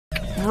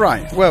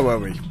Right, where were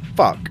we?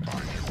 Fuck.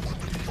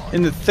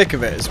 In the thick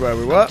of it is where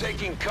we were.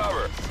 Taking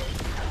cover.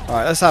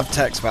 Alright, let's have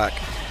Tex back.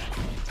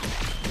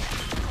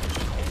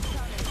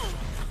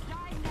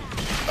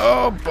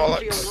 Oh,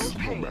 bollocks.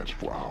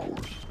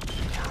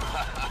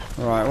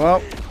 Alright,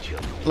 well,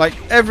 like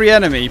every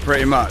enemy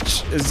pretty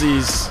much is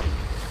these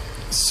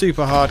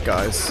super hard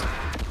guys.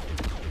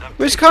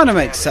 Which kind of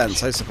makes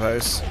sense, I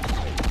suppose.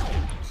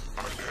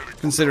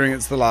 Considering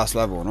it's the last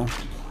level and all.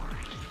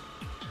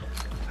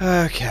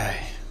 Okay.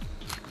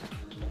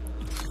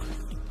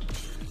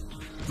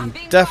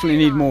 We definitely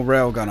need more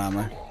railgun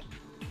ammo.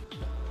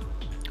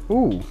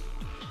 Ooh.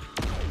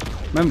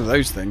 Remember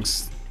those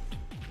things.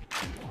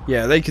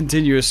 Yeah, they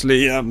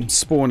continuously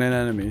spawn in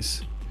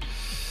enemies.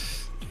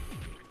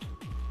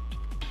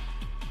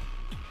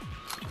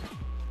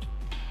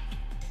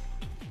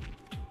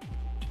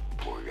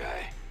 Poor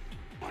guy.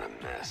 What a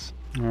mess.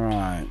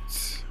 Alright.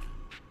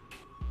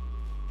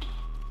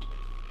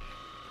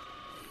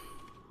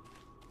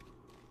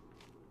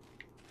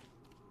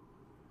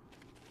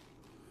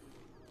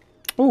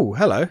 Oh,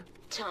 hello.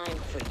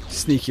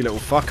 Sneaky little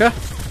fucker.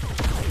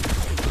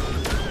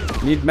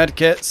 Need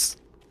medkits.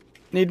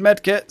 Need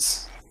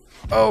medkits.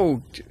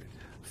 Oh,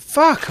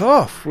 fuck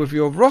off with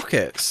your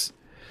rockets.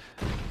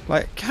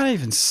 Like, can't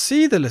even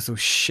see the little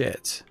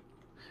shit.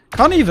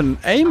 Can't even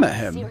aim at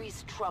him.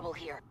 Serious trouble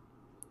here.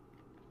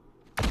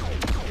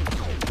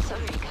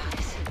 Sorry,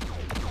 guys.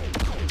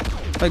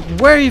 Like,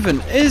 where even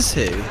is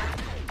he?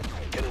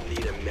 Gonna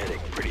need a medic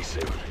pretty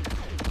soon.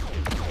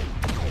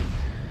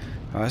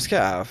 Alright, let's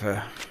get out of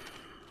here.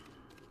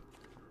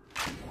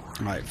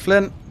 Right,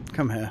 Flint,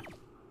 come here.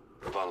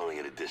 Following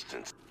at a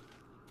distance.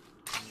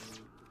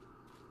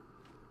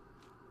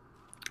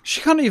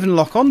 She can't even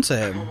lock onto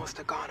him. Almost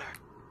a goner.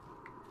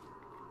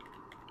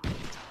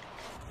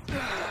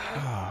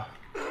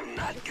 I'm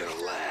not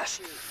gonna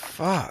last.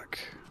 Fuck.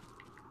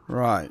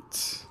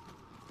 Right.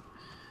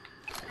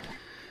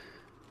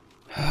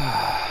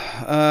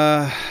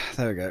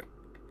 There we go.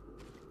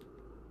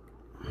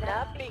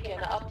 Nav beacon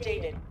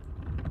updated.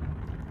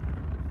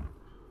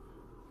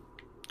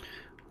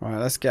 Right,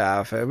 let's get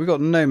out of here. We've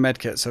got no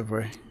medkits, have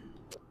we?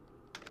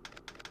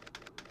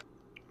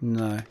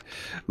 No.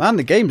 Man,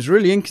 the game's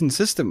really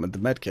inconsistent with the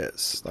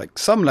medkits. Like,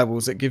 some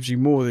levels it gives you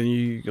more than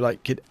you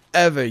like could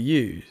ever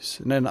use.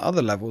 And then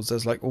other levels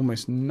there's like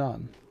almost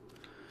none.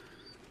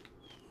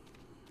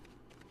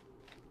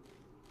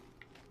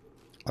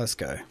 Let's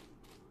go.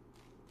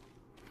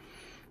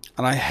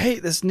 And I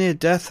hate this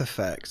near-death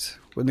effect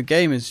when the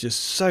game is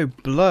just so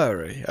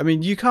blurry. I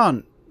mean, you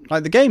can't...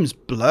 Like, the game's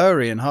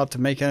blurry and hard to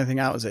make anything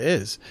out as it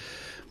is.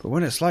 But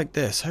when it's like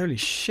this, holy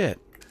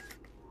shit.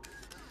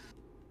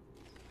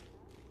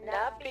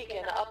 Nav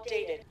beacon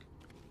updated.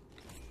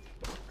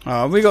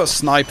 Oh, we got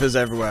snipers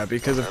everywhere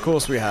because of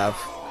course we have.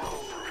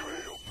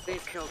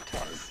 They've killed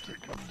Tex.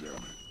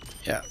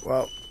 Yeah,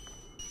 well.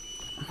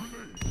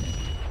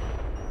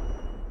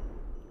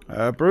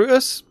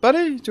 Brutus,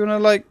 buddy? Do you want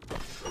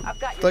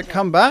to, like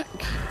come back?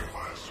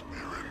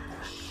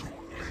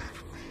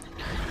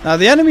 Now,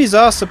 the enemies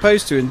are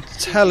supposed to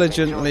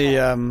intelligently,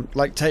 our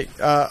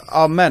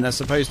men are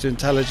supposed to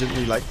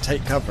intelligently,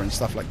 take cover and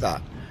stuff like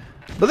that.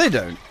 But they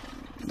don't.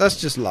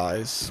 That's just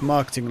lies.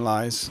 Marketing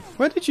lies.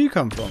 Where did you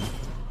come from?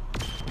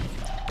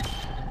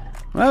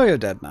 Well, you're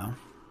dead now.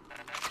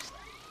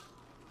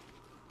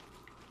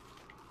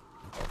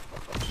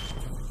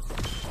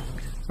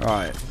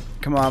 Alright.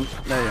 Come on.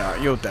 There you are.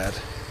 You're dead.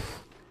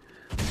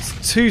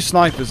 There's 2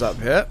 snipers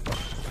up here.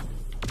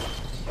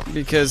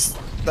 Because...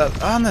 oh,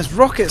 and there's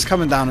rockets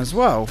coming down as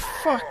well.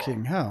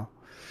 Fucking hell.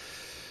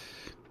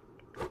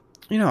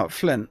 You know what,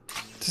 Flint?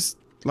 Just,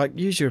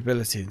 use your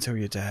ability until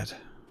you're dead.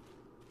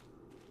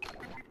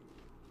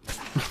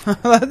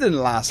 That didn't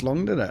last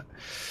long, did it?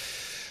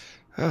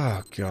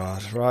 Oh,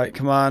 God. Right,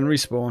 come on,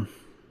 respawn.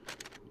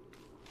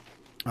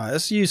 Alright,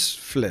 let's use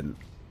Flint.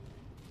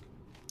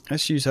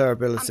 Let's use her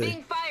ability. I'm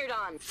being fired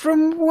on.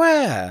 From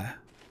where?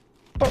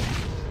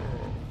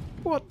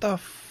 What the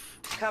f...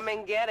 Come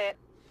and get it.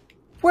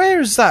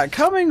 Where is that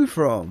coming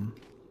from?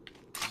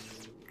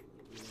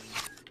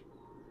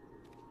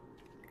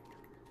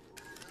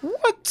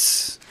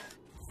 What?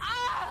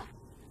 Ah!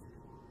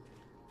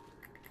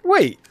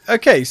 Wait,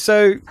 okay,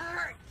 so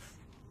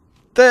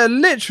they're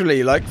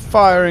literally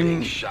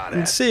firing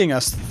and seeing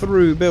us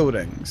through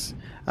buildings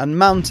and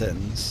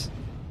mountains.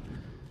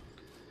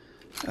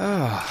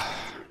 Ah.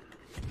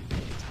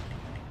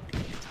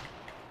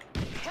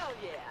 Hell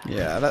yeah.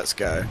 Yeah, let's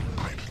go.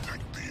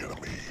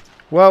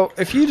 Well,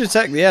 if you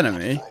detect the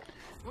enemy,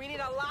 We need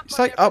a lock it's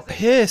up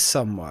here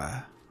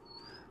somewhere.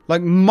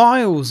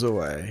 Miles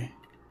away.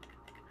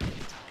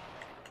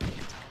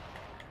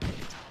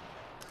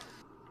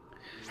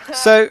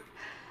 So,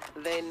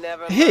 They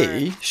never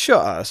he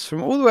shot us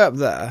from all the way up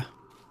there.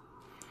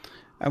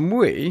 And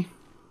we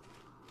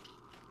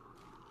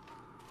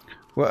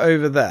were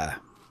over there.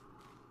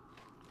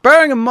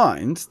 Bearing in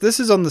mind, this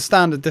is on the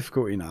standard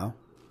difficulty now.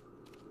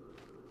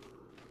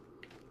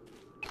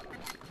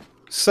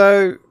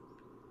 So...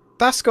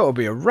 that's got to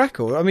be a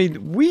record. I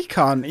mean, we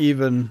can't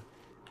even...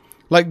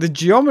 Like, the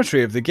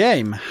geometry of the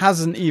game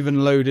hasn't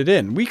even loaded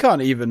in. We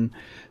can't even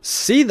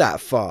see that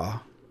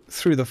far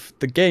through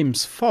the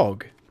game's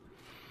fog.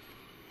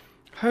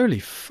 Holy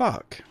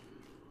fuck.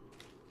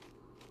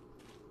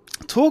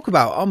 Talk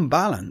about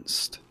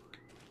unbalanced.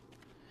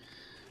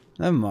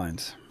 Never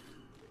mind.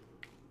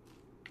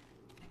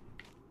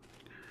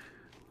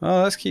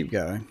 Oh, let's keep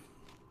going.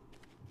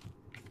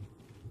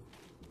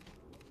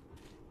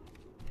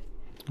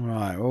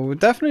 Right, well, we're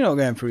definitely not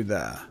going through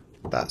there.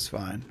 That's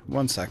fine.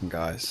 1 second,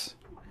 guys.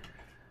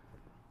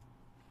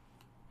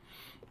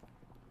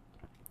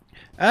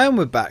 And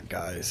we're back,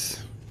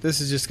 guys. This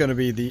is just going to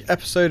be the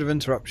episode of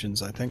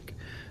interruptions, I think.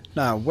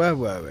 Now, where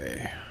were we?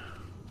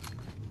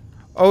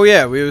 Oh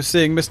yeah, we were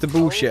seeing Mr.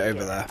 Bullshit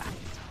over there.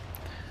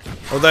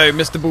 Although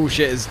Mr.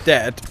 Bullshit is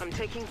dead. I'm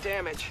taking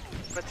damage,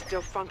 but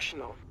still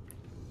functional.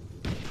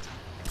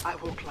 I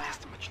won't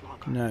last much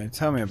longer. No,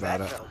 tell me about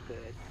That it. felt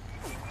good.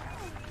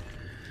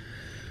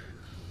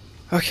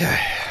 Okay,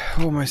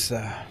 almost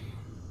there.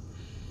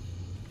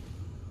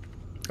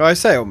 Oh, I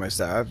say almost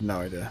there, I have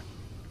no idea.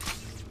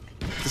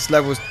 This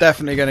level's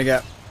definitely going to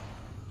get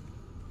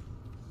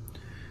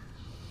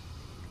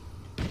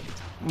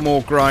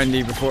more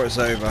grindy before it's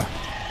over.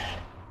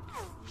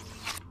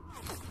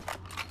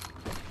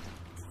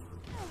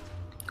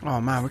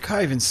 Oh man, we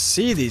can't even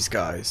see these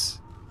guys.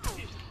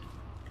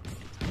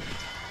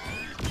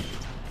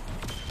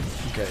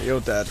 Okay,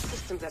 you're dead.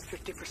 System's at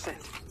 50%.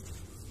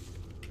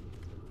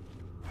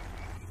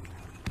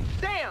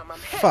 Damn, I'm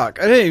hit.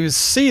 Fuck, I didn't even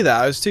see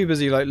that. I was too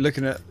busy like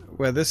looking at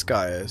where this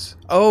guy is.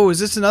 Oh, is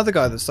this another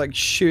guy that's like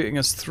shooting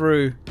us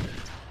through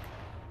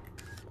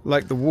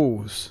like the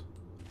walls?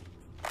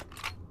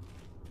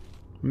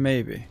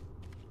 Maybe.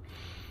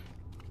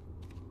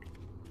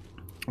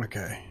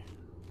 Okay.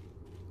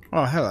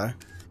 Oh, hello.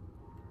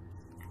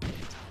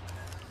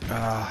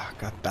 Ah,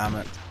 god damn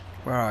it.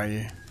 Where are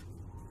you?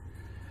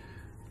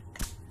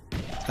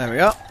 There we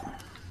are.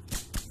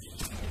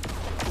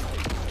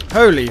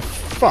 Holy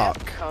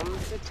fuck. Come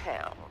to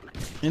town.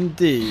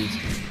 Indeed.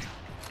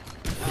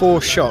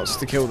 4 shots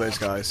to kill those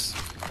guys.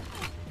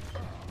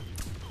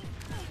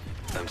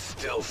 I'm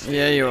still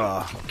Yeah, you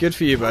are. Good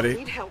for you, buddy.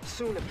 Need help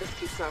soon if this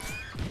keeps up.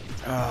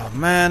 Oh,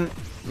 man.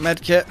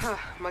 Medkit.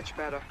 Much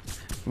better.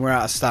 We're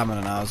out of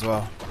stamina now as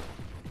well.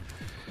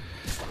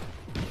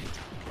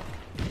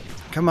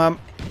 Come on.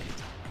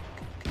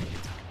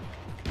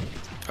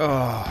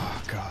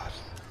 Oh, God.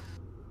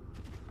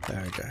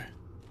 There we go.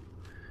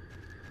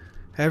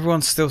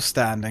 Everyone's still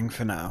standing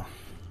for now.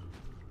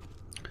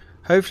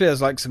 Hopefully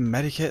there's like some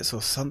medikits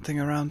or something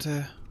around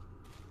here.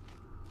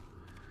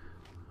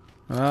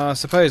 Well, I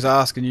suppose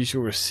ask and you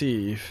shall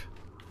receive.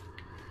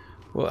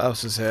 What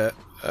else is here?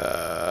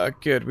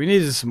 Good. We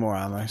needed some more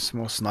ammo. Some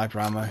more sniper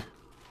ammo.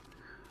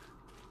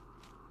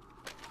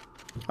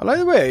 I like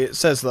the way it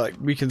says like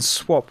we can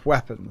swap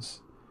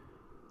weapons.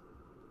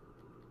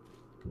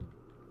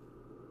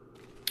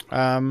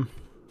 To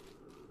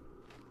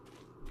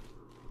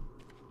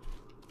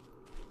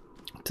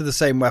the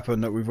same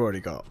weapon that we've already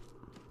got.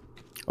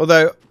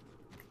 Although,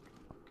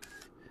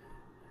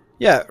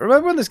 yeah,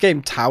 remember when this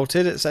game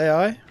touted its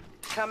AI?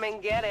 Come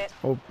and get it.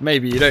 Or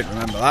maybe you don't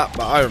remember that,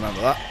 but I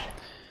remember that.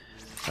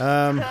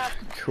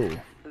 Cool.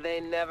 They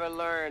never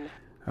learn.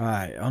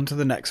 Alright, on to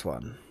the next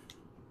one.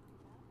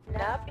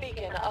 Nav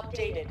beacon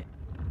updated.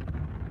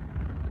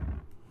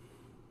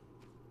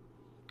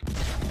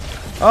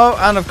 Oh,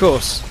 and of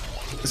course,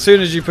 as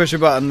soon as you push a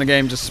button, the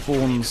game just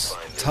spawns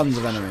tons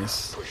of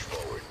enemies.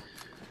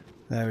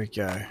 There we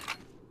go.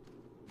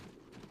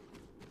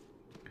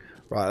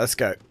 Right, let's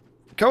go.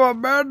 Come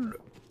on, man!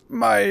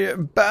 My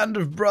band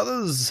of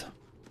brothers!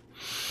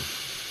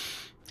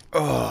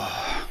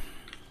 Oh.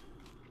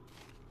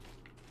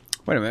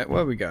 Wait a minute,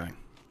 where are we going?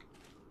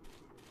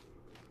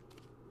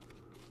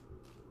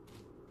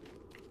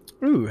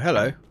 Ooh,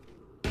 hello.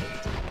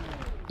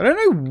 I don't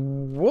know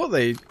what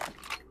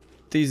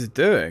these are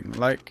doing.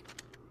 Like,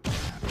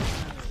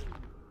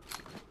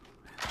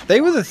 they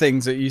were the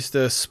things that used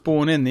to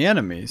spawn in the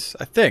enemies,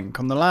 I think,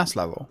 on the last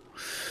level.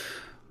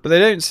 But they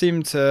don't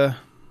seem to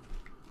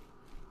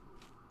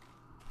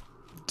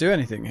do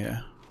anything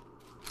here.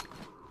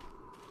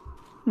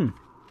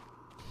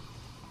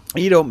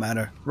 You don't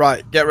matter.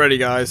 Right, get ready,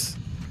 guys.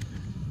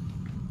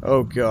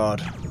 Oh,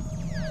 God.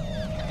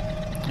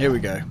 Here we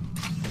go.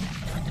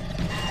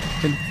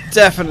 Can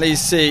definitely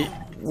see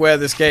where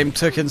this game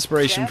took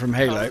inspiration from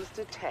Halo. Comes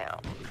to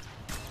town.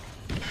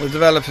 The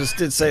developers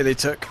did say they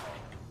took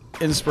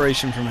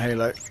inspiration from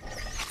Halo,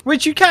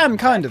 which you can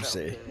kind of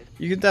see.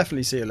 You can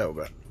definitely see a little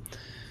bit,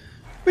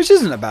 which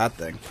isn't a bad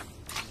thing.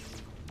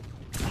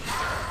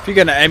 If you're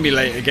going to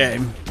emulate a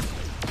game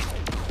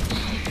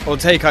or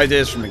take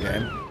ideas from a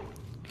game,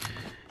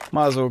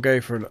 might as well go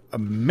for an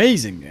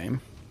amazing game.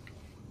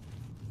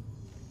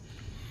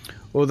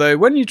 Although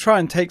when you try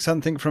and take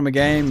something from a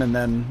game and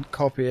then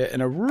copy it in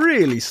a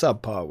really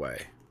subpar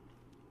way,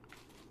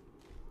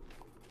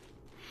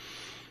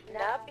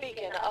 Nav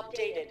beacon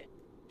updated.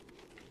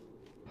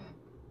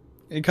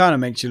 it kind of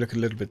makes you look a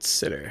little bit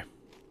silly.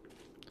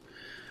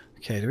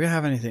 Okay, do we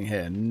have anything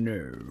here?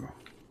 No.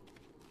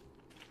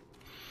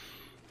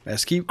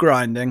 Let's keep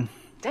grinding.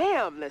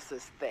 Damn, this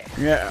is thick.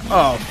 Yeah.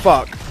 Oh,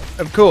 fuck.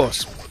 Of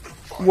course.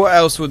 What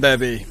else would there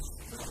be?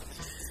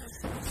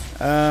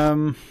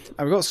 I've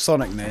got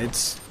sonic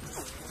nades.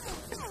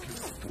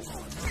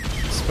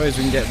 Suppose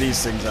we can get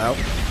these things out.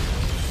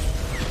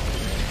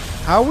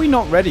 How are we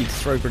not ready to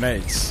throw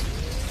grenades?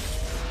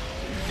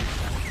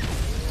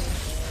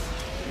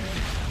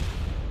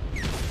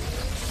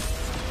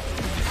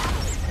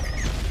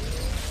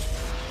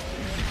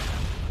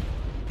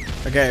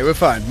 Okay, we're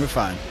fine, we're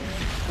fine.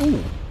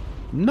 Ooh,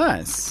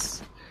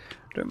 nice.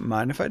 Don't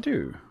mind if I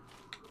do.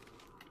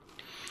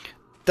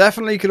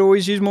 Definitely could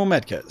always use more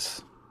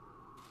medkits.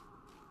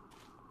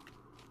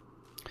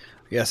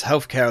 I guess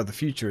healthcare of the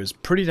future is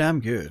pretty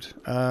damn good.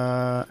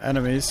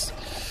 Enemies.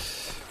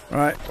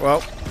 Right,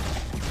 well,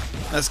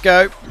 let's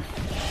go.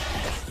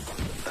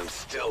 I'm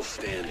still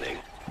standing.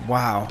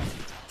 Wow.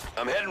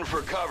 I'm heading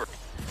for cover.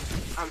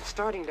 I'm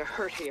starting to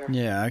hurt here.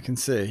 Yeah, I can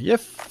see. You're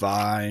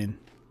fine.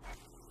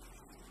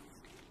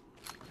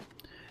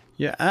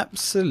 You're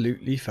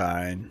absolutely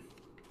fine.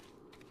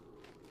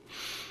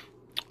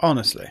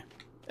 Honestly.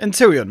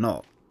 Until you're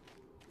not.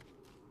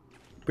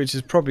 Which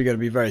is probably going to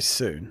be very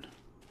soon.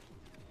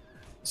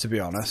 To be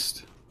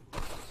honest.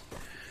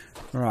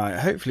 Right,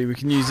 hopefully we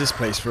can use this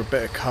place for a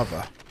bit of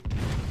cover.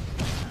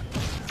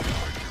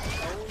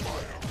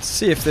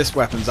 See if this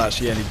weapon's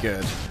actually any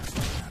good.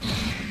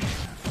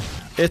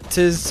 It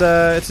is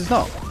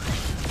not.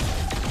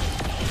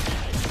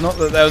 Not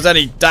that there was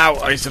any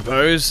doubt, I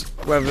suppose,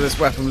 whether this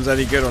weapon was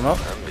any good or not.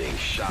 I'm being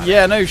shot.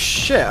 Yeah, no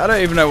shit. I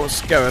don't even know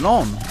what's going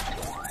on.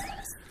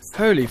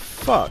 Holy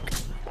fuck.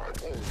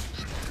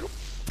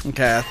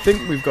 Okay, I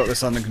think we've got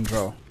this under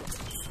control.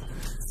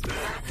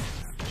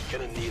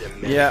 Gonna need a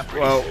medic Yeah, pretty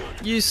well, soon.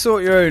 you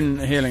sort your own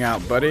healing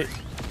out, buddy.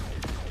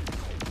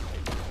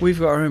 We've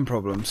got our own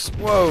problems.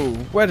 Whoa,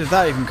 where did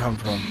that even come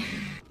from?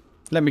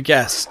 Let me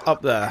guess,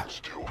 up there.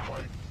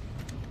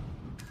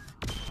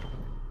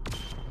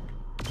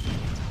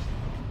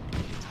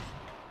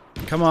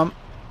 Come on.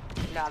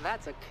 Now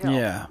that's a kill.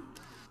 Yeah.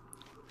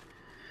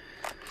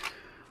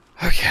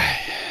 Okay.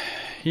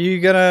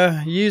 You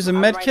gonna use a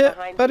med right kit,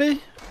 behind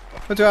buddy?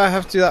 Or do I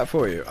have to do that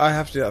for you? I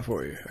have to do that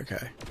for you.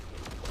 Okay.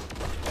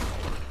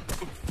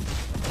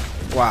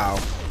 Wow.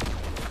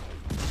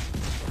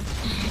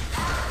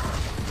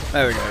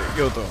 There we go.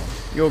 You're done.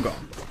 You're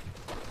gone.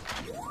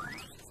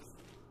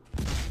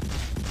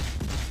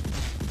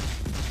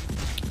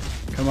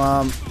 Come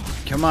on.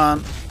 Come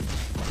on.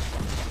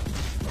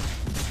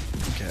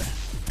 Okay.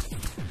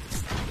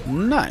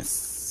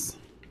 Nice.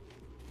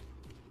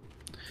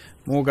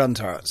 More gun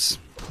turrets.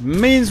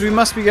 Means we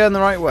must be going the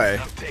right way.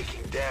 I'm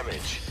taking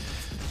damage.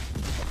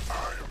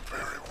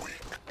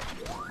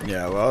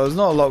 Yeah, well, there's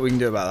not a lot we can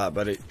do about that,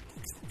 buddy.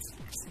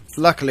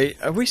 Luckily,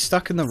 are we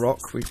stuck in the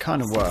rock? We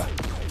kind of were.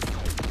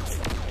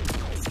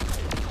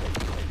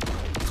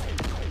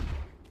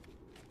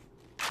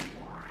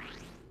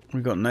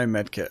 We've got no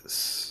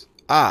medkits.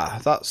 Ah,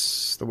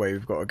 that's the way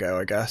we've got to go,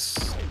 I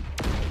guess.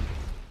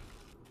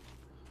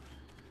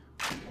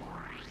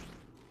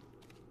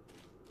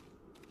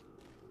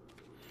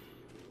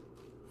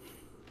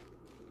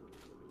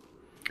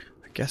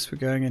 I guess we're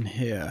going in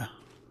here.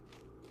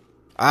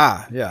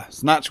 Ah, yeah,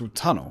 it's an actual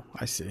tunnel.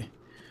 I see.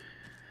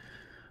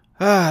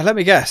 Ah, let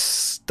me guess.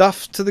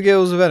 Stuffed to the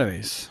gills of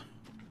enemies.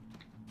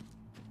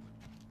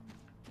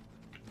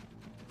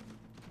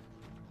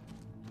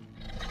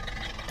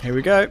 Here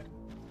we go.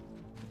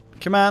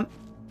 Come on.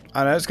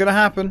 I know it's going to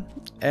happen.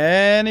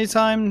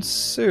 Anytime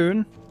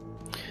soon.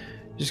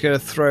 Just going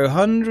to throw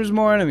hundreds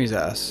more enemies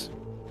at us.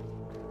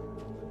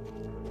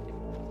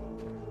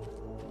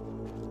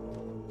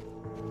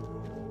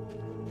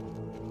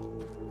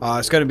 Ah,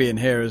 it's going to be in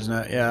here, isn't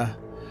it? Yeah.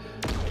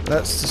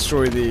 Let's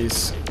destroy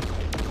these.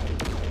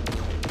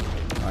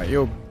 Alright,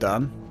 you're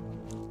done.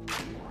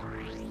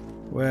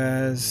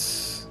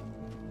 Where's...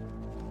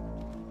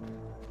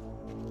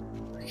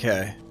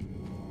 Okay.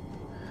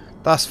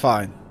 That's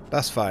fine.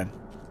 That's fine.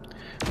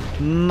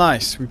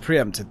 Nice. We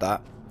preempted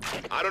that.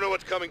 I don't know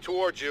what's coming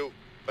towards you,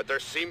 but there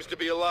seems to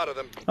be a lot of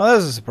them. Oh,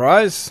 there's a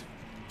surprise.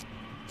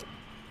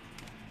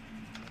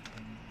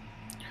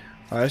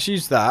 Alright, let's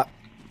use that.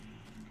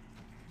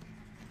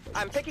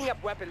 I'm picking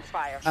up weapons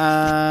fire.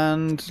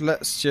 And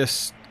let's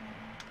just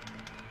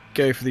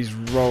go for these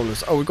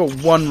rollers. Oh, we've got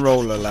one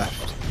roller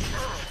left.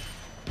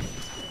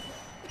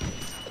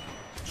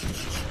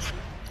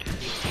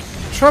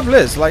 Trouble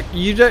is, like,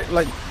 you don't,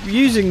 like,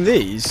 using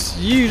these,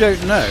 you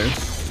don't know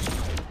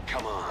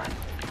Come on.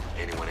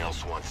 Anyone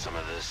else want some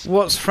of this?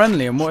 what's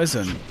friendly and what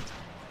isn't.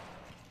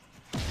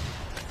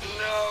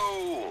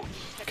 No!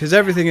 Because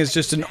everything is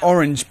just an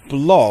orange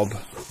blob.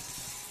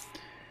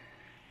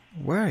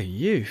 Where are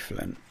you,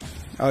 Flint?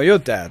 Oh, you're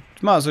dead.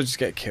 Might as well just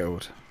get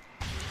killed.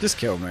 Just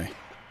kill me.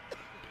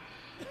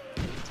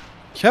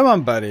 Come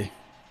on, buddy.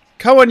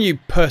 Come on, you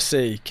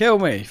pussy. Kill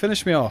me.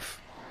 Finish me off.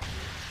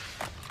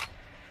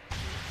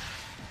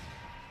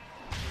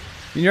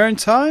 In your own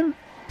time?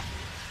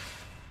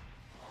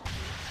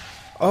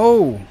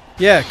 Oh,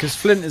 yeah, because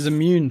Flint is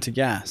immune to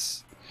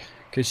gas.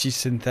 Because she's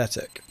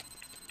synthetic.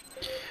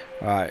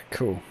 Alright,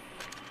 cool.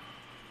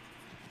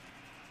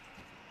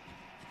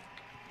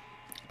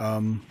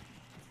 Ah,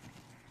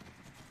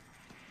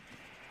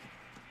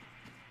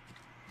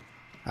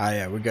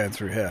 yeah, we're going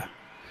through here.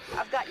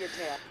 I've got your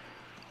tab.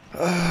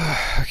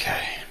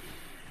 Okay.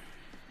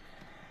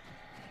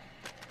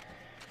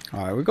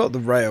 Alright, we've got the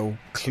rail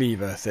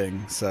cleaver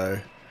thing, so...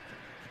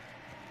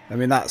 I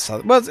mean, that's...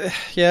 Well,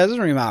 yeah, it doesn't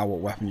really matter what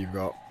weapon you've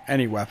got.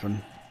 Any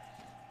weapon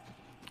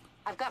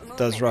I've got movement.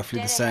 does roughly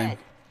Dead the same. ahead.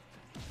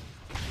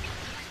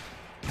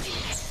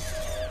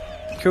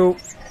 Cool.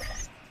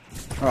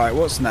 Alright,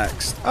 what's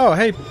next? Oh,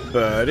 hey,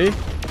 birdie.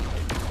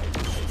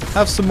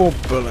 Have some more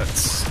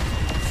bullets.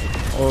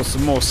 Or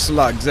some more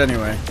slugs,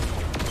 anyway.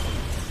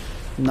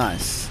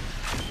 Nice.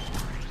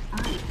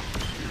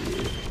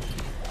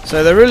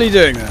 So they're really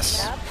doing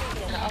this.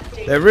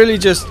 They're really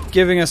just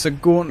giving us a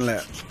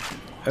gauntlet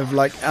of,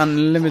 like,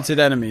 unlimited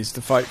enemies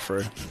to fight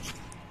through.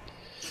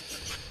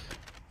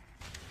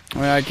 I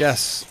mean, I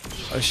guess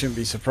I shouldn't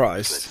be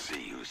surprised. Let's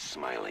see who's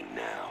smiling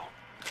now.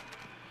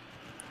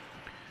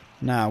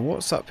 Now,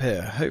 what's up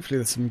here? Hopefully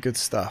there's some good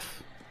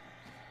stuff.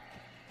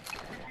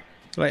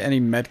 Like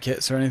any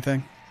medkits or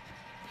anything?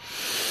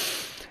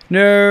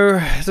 No,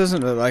 it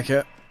doesn't look like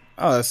it.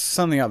 Oh, there's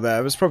something up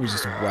there. It was probably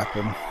just a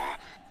weapon.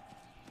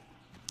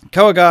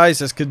 Come on, guys,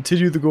 let's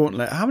continue the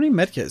gauntlet. How many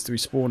medkits do we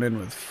spawn in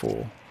with?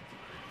 4.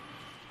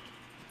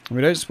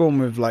 We don't spawn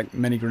with, like,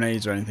 many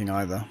grenades or anything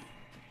either.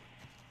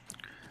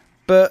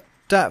 But,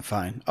 that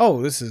fine.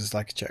 Oh, this is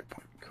like a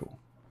checkpoint. Cool.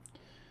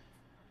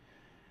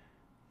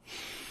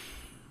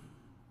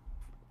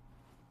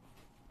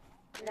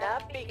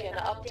 Nav beacon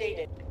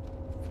updated.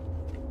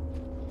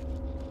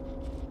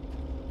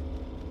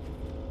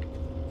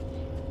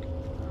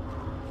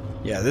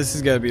 Yeah, this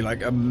is going to be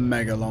like a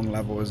mega long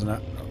level, isn't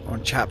it?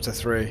 On chapter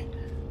 3.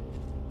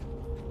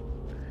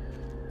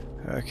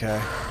 Okay.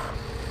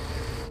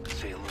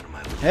 Say hello to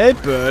my little Hey,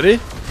 birdie.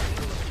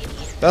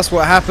 That's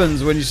what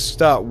happens when you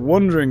start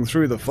wandering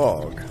through the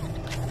fog.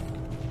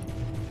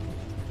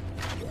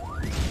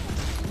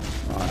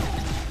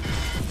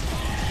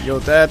 Right. You're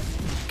dead.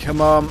 Come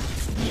on.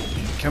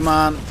 Come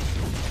on.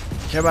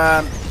 Come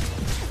on.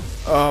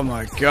 Oh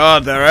my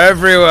god, they're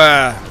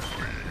everywhere.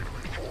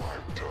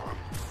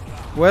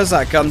 Where's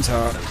that gun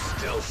turret?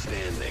 still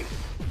standing.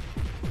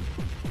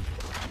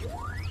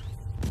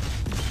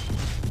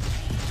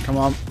 Come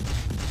on.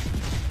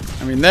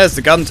 I mean, there's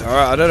the gun turret.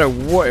 I don't know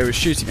what it was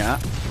shooting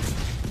at.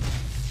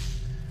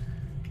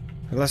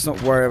 But let's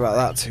not worry about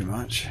that too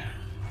much.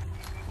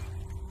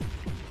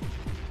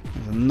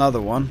 There's another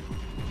one.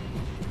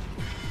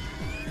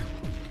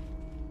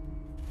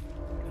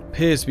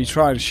 Appears to be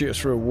trying to shoot us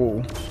through a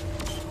wall.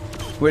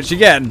 Which,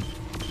 again,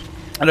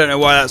 I don't know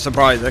why that's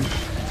surprising.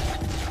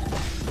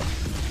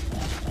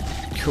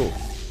 Cool.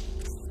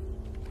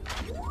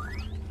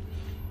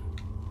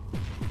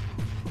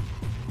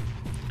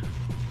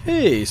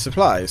 Hey,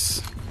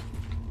 supplies.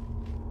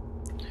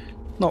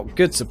 Not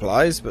good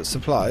supplies, but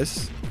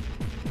supplies.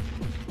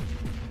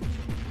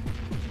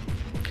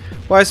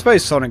 Well, I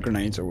suppose sonic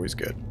grenades are always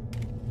good.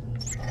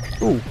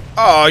 Ooh.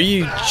 Oh,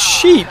 you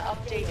cheap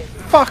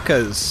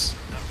fuckers.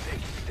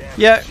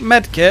 Yeah,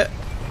 medkit.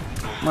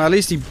 Well, at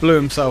least he blew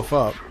himself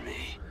up.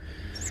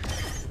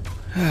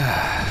 There's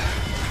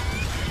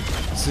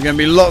going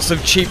to be lots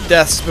of cheap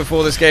deaths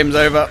before this game's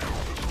over.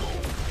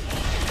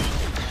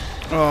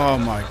 Oh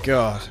my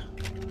god.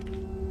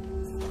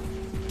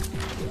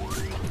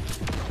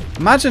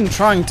 Imagine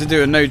trying to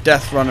do a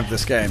no-death run of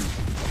this game.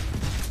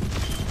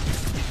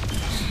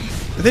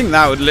 I think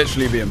that would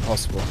literally be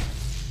impossible.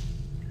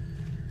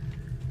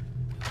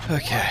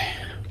 Okay.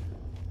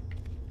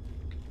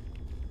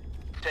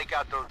 Take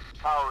out those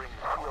powering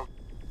shield.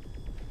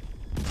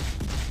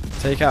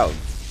 Take out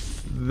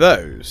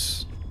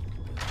those.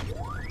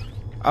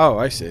 Oh,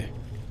 I see.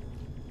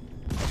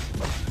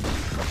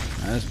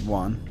 There's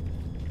one.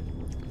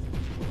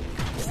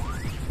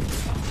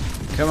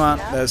 Come on,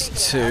 there's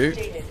 2.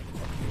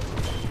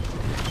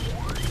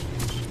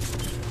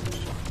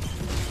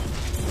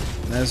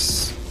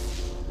 There's...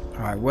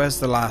 Alright, where's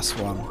the last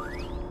one?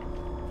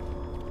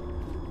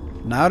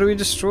 Now do we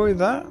destroy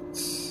that?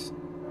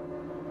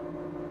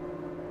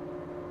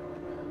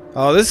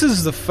 Oh, this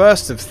is the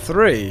first of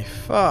 3.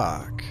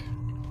 Fuck.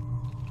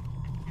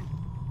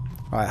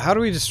 Alright, how do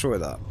we destroy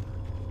that?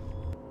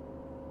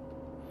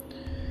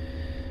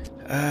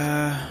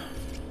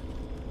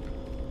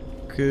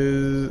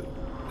 Cause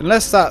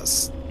unless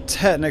that's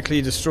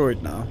technically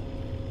destroyed now.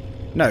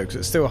 No, because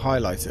it's still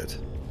highlighted.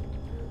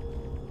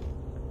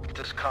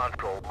 This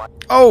control.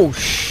 Oh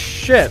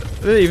shit! I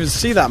didn't even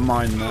see that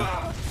mine there.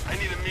 I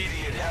need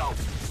immediate help.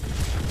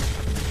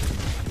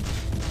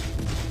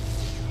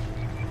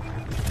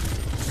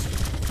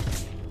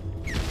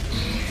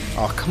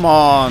 Oh, come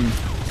on!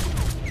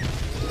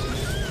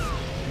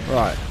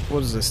 Right,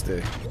 what does this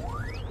do?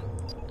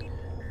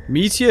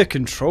 Meteor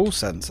Control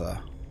Center.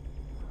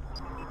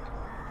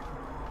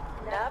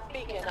 Nav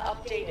beacon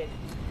updated.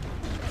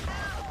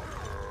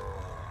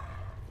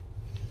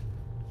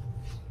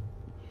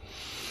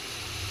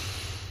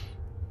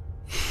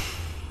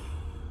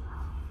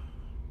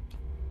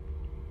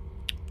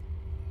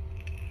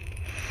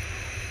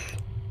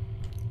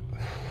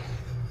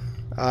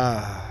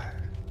 Ah,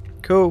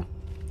 cool.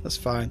 That's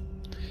fine.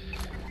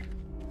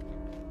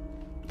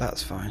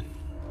 That's fine.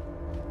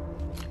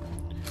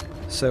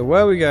 So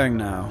where are we going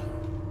now?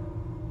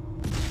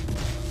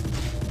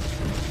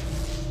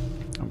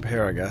 Up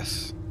here, I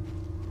guess.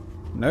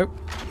 Nope.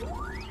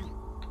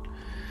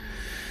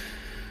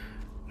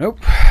 Nope.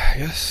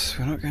 Yes,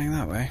 we're not going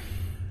that way.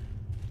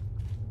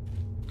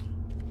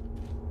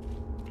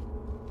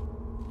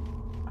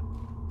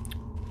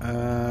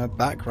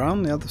 Back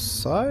round the other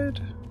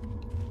side?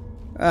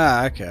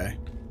 Ah, okay.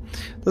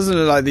 Doesn't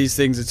look like these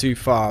things are too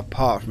far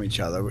apart from each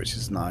other, which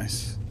is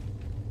nice.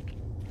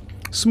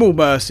 Small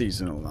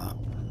mercies and all that.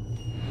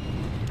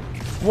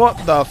 What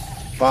the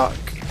fuck?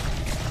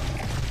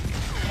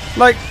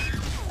 Like,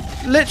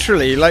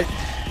 literally, like,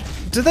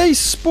 do they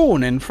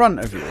spawn in front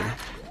of you?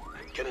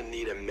 Gonna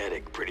need a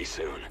medic pretty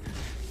soon.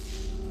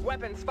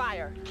 Weapons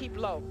fire. Keep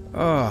low.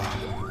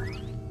 Oh.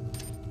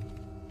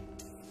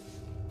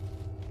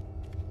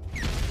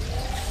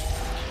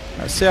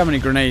 Let's see how many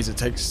grenades it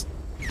takes.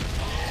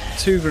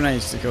 2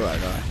 grenades to kill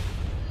that guy.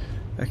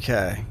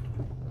 Okay.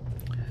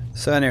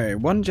 So anyway,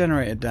 1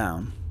 generator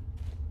down.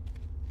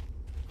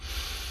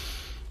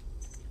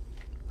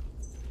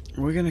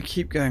 We're gonna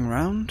keep going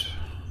round.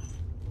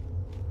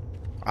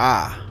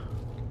 Ah.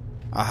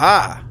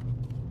 Aha!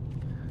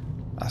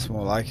 That's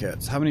more like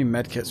it. How many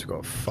medkits we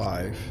got?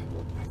 5.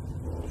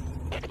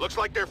 Looks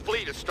like their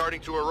fleet is starting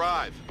to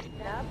arrive.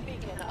 Nav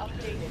beacon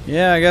updated.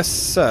 Yeah, I guess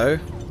so.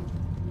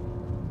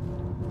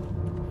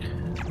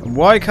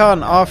 Why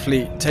can't our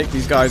fleet take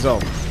these guys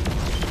on?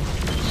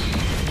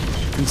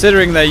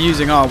 Considering they're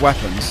using our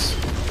weapons.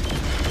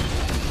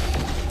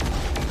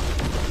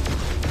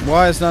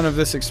 Why is none of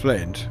this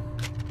explained?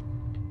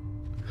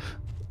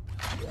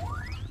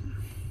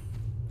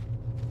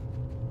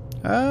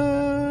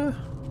 I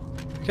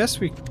guess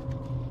we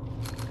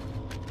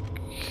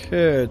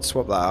could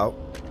swap that out.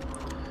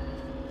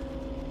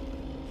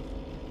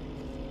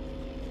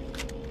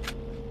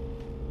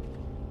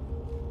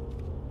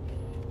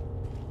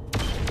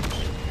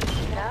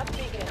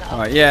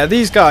 Alright, yeah,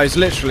 these guys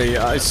literally,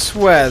 I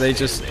swear they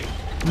just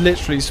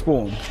literally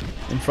spawn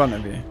in front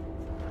of you.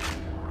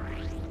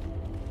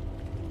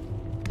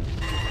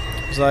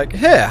 It's like,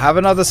 here, have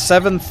another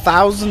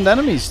 7,000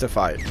 enemies to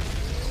fight.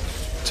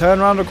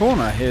 Turn around a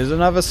corner, here's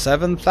another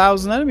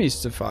 7,000 enemies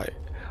to fight.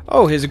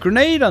 Oh, here's a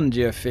grenade under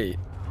your feet.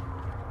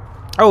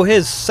 Oh,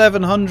 here's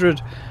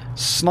 700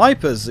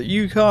 snipers that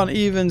you can't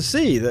even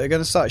see that are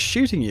going to start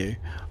shooting you.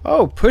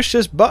 Oh, push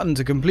this button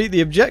to complete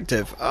the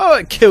objective. Oh,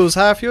 it kills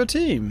half your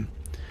team.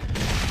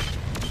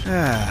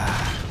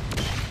 Ah.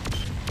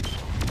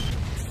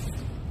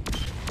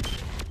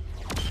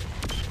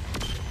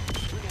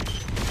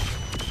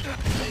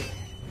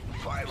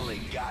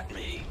 Finally got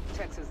me.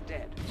 Texas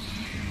dead.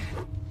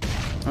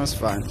 That's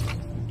fine.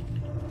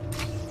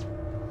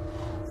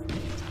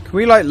 Can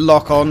we like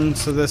lock on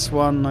to this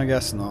one? I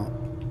guess not.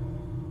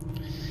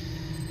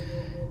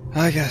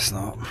 I guess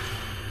not.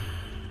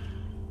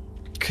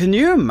 Can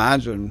you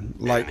imagine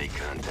like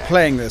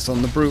playing this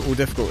on the brutal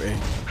difficulty?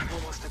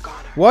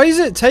 Why is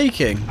it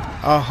taking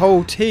our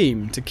whole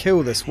team to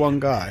kill this one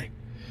guy?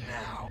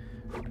 Now,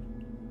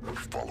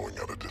 following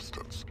at a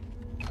distance.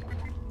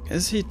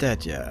 Is he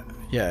dead yet?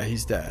 Yeah,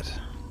 he's dead.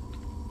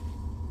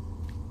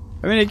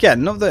 I mean,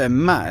 again, not that it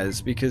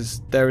matters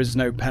because there is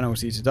no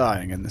penalty to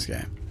dying in this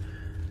game.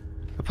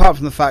 Apart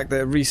from the fact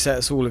that it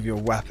resets all of your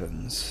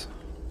weapons.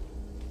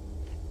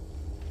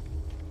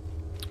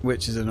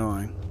 Which is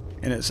annoying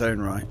in its own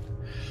right.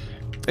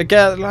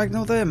 Again, like,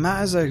 not that it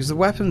matters though because the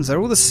weapons, they're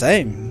all the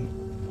same.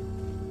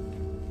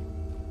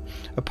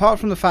 Apart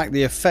from the fact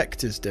the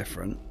effect is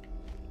different.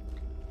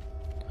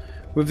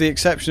 With the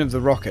exception of the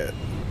rocket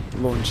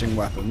launching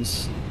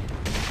weapons.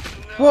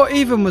 What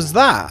even was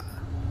that?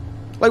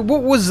 Like,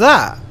 what was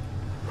that?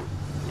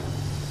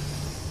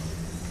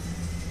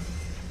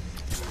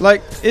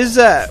 Like, was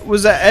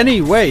there any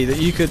way that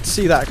you could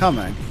see that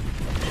coming?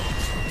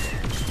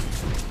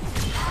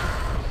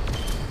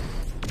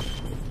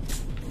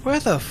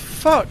 Where the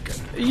fuck?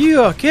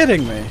 You are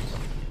kidding me.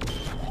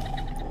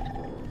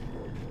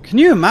 Can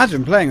you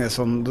imagine playing this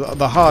on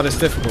the hardest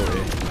difficulty?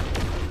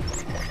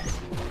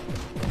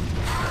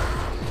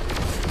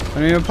 I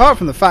mean, apart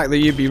from the fact that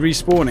you'd be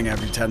respawning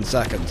every 10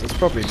 seconds, it's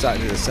probably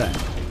exactly the same.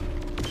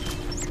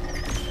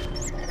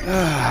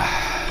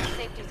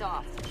 Safety's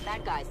off.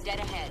 That guy's dead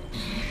ahead.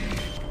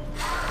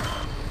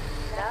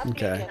 Nav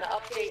Okay. beacon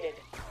updated.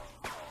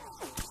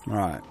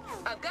 Right.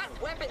 I've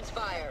got weapons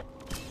fire.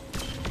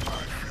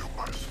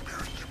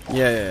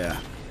 Yeah.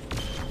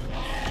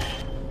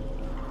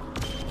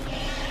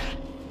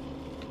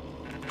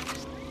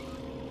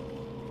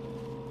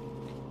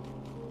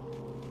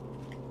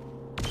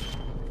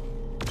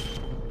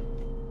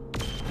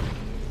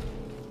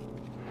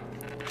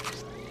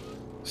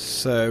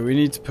 So we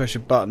need to push a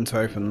button to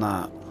open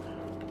that.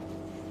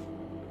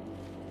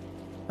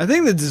 I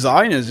think the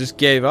designers just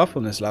gave up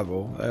on this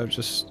level. They were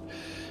just,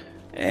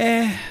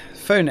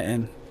 phone it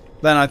in.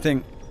 Then I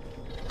think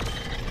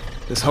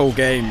this whole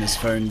game is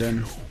phoned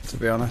in, to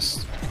be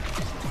honest.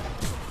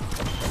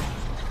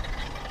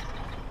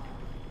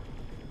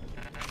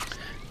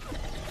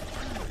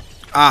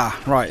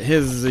 Ah, right.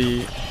 Here's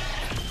the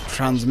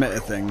transmitter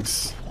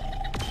things.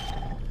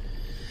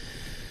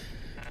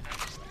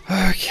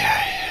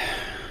 Okay.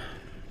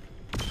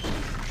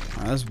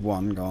 There's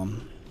one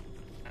gone.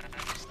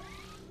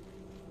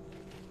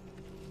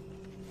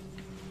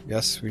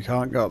 Guess we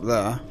can't go up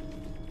there.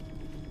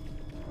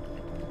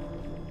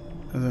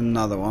 There's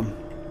another one.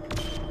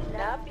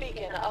 Nav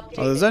beacon updated.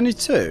 Oh, there's only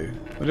two?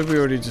 Or did we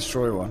already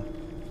destroy one?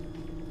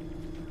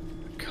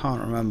 Can't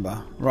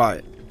remember.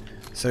 Right.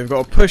 So we've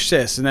got to push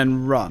this and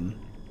then run.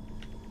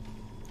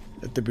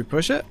 Did we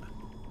push it?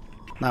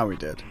 Now we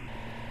did.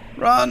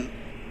 Run!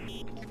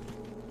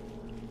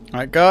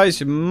 Alright guys,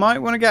 you might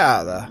want to get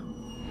out of there.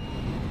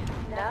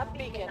 Nav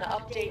beacon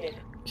updated.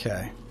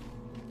 Okay.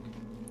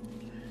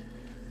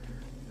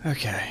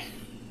 Okay.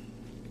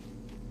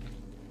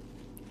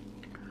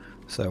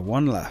 So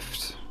one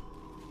left.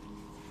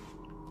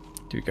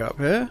 Do we go up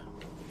here?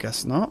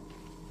 Guess not.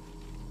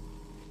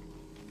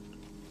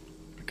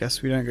 I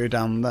guess we don't go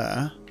down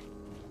there.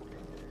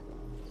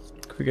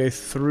 Could we go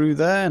through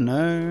there?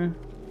 No.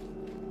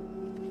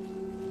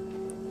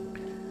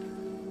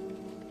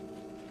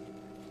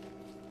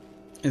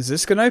 Is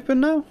this going to open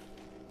now?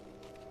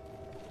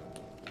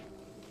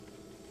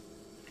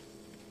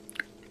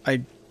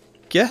 I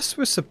guess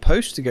we're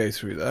supposed to go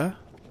through there.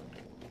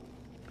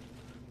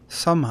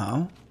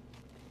 Somehow.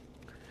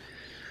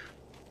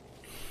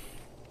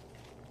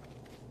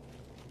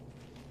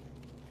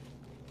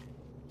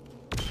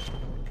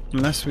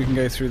 Unless we can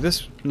go through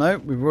this. No,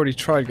 we've already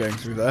tried going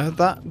through there.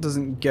 That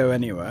doesn't go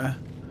anywhere.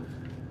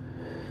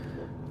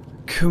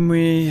 Can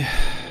we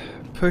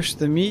push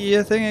the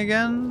meteor thing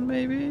again,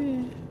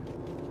 maybe?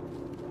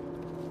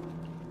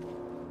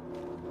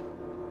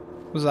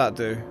 What does that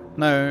do?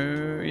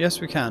 No, yes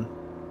we can.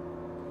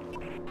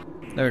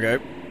 There we go.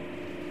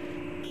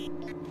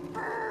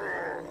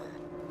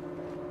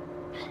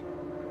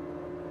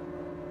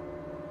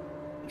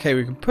 Okay,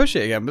 we can push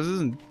it again, but it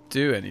doesn't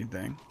do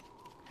anything.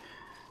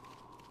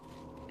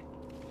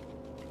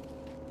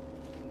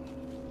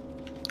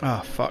 Ah,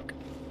 oh, fuck.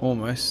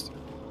 Almost.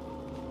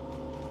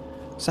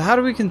 So how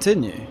do we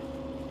continue?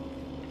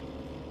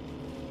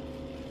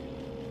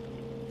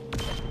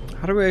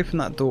 How do we open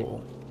that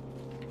door?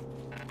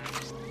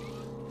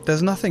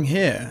 There's nothing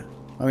here.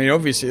 I mean,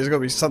 obviously, there's got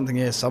to be something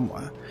here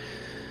somewhere.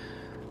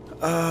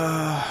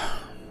 I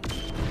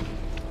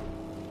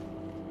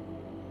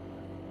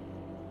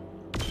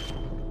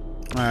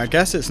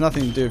guess it's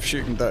nothing to do with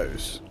shooting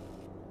those.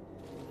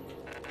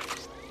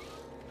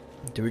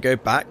 Do we go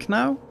back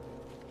now?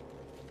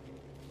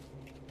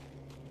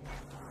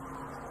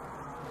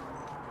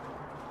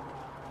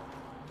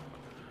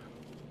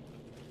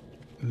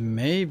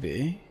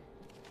 Maybe.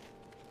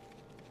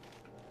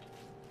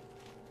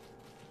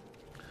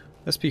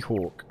 Let's be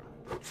Hawk.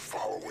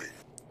 Following.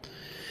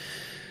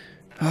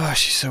 Oh,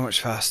 she's so much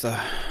faster.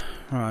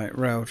 Right,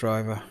 rail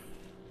driver.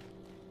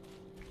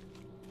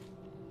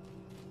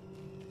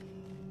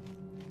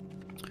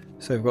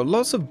 So we've got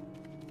lots of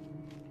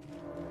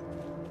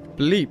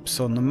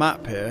bleeps on the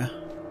map here.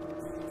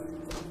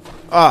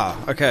 Ah,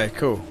 okay,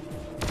 cool.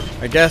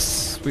 I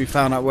guess we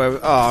found out where...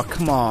 Oh,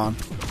 come on.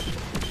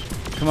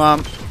 Come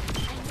on.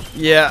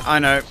 Yeah, I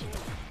know.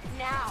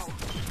 Now.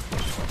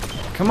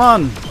 Come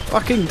on.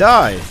 Fucking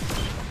die.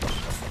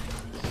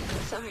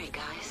 Sorry,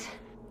 guys.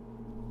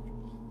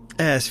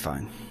 Yeah, it's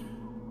fine.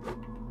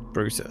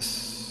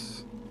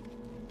 Brutus.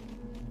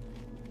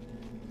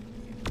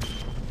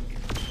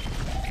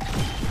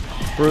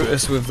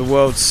 Brutus with the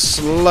world's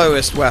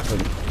slowest weapon.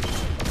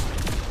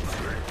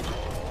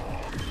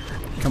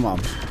 Come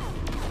on.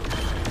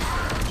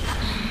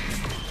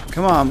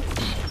 Come on.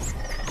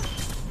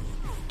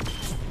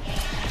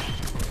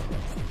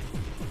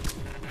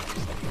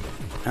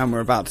 And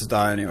we're about to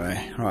die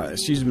anyway. Right,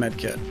 let's use a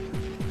medkit.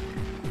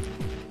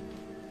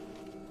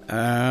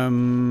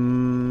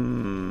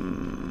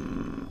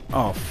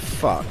 Oh,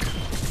 fuck.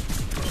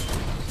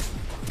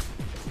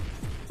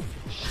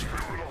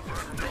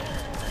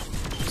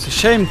 It's a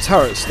shame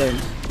turrets don't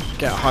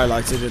get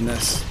highlighted in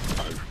this.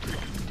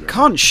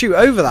 Can't shoot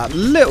over that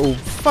little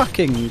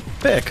fucking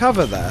bit of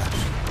cover there.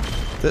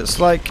 That's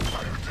like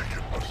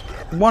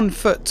 1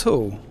 foot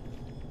tall.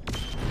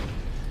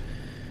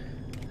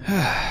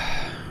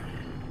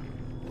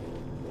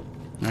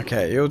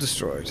 Okay, you're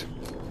destroyed.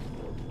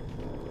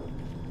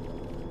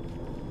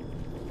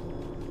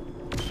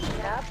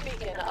 Nav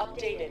beacon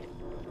updated.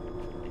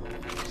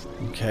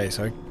 Okay,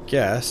 so I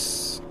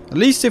guess at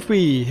least if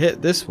we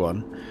hit this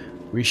one,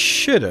 we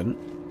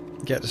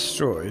shouldn't get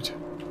destroyed.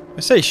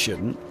 I say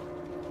shouldn't.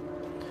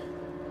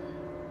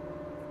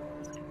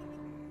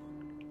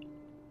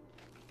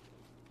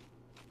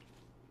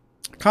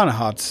 Kind of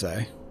hard to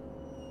say.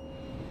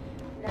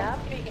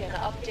 Nav beacon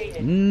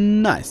updated.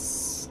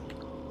 Nice.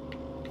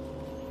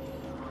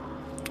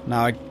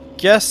 Now I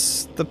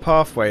guess the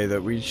pathway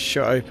that we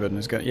shot open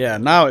is going. Yeah,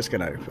 now it's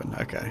going to open.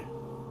 Okay.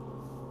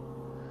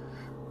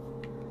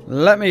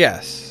 Let me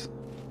guess.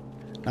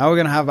 Now we're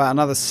going to have about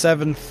another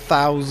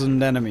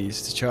 7,000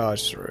 enemies to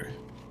charge through.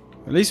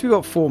 At least we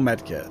got 4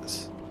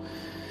 medkits.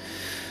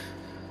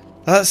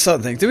 That's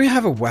something. Do we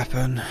have a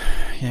weapon?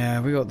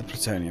 Yeah, we got the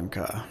plutonium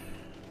cutter.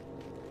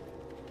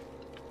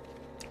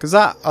 Because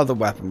that other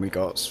weapon we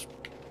got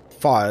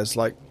fires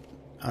like,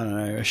 I don't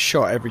know, a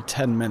shot every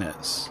 10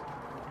 minutes.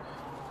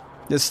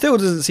 It still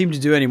doesn't seem to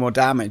do any more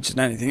damage than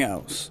anything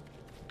else.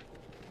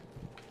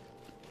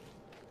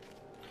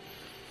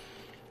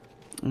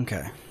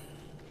 Okay.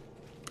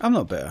 I'm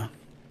not bitter.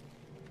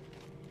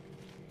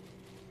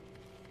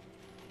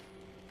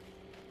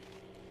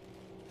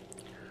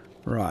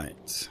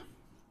 Right.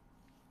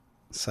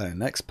 So,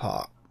 next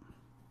part.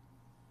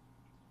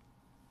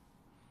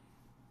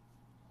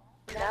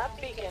 Nav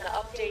beacon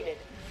updated.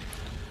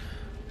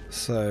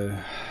 So,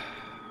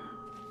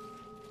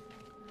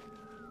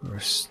 we're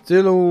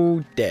still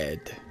all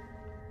dead.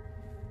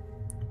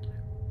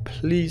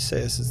 Please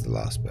say this is the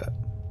last bit.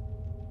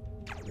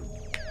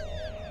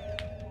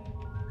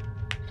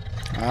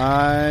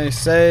 I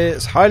say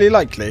it's highly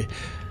likely.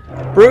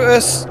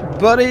 Brutus,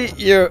 buddy,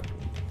 you're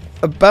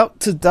about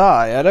to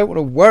die. I don't want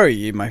to worry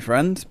you, my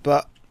friend,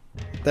 but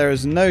there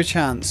is no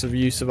chance of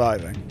you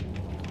surviving.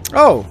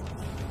 Oh!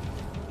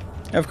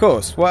 Of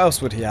course. What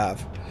else would he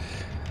have?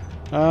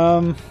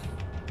 I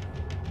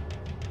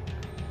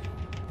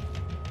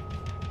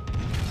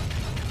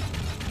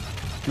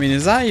mean,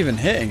 is that even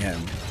hitting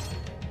him?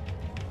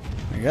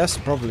 I guess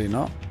probably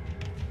not.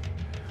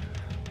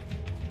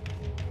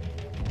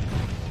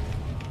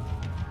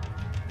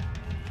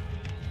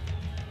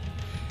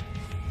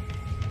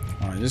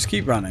 Alright, just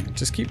keep running.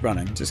 Just keep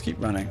running. Just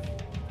keep running.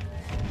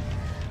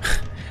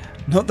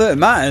 Not that it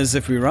matters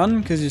if we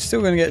run, because you're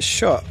still going to get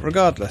shot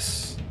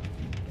regardless.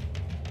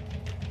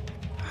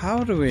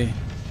 How do we...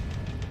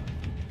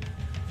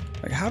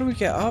 Like, how do we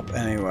get up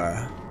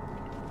anywhere?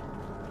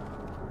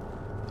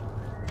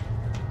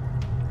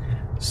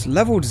 This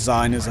level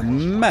design is a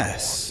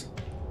mess.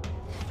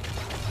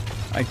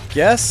 I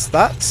guess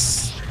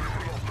that's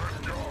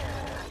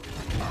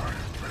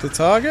the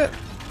target?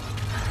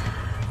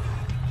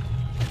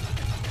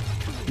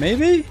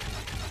 Maybe?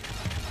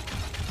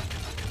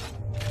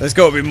 There's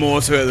got to be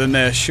more to it than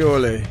this,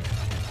 surely.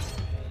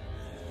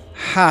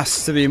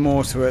 Has to be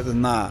more to it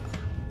than that.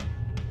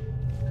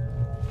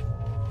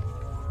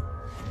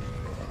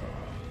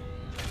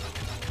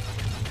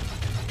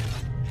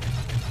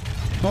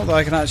 Not that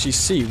I can actually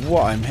see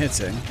what I'm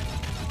hitting.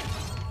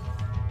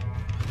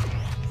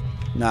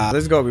 Nah,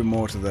 there's got to be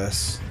more to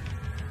this.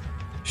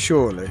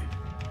 Surely.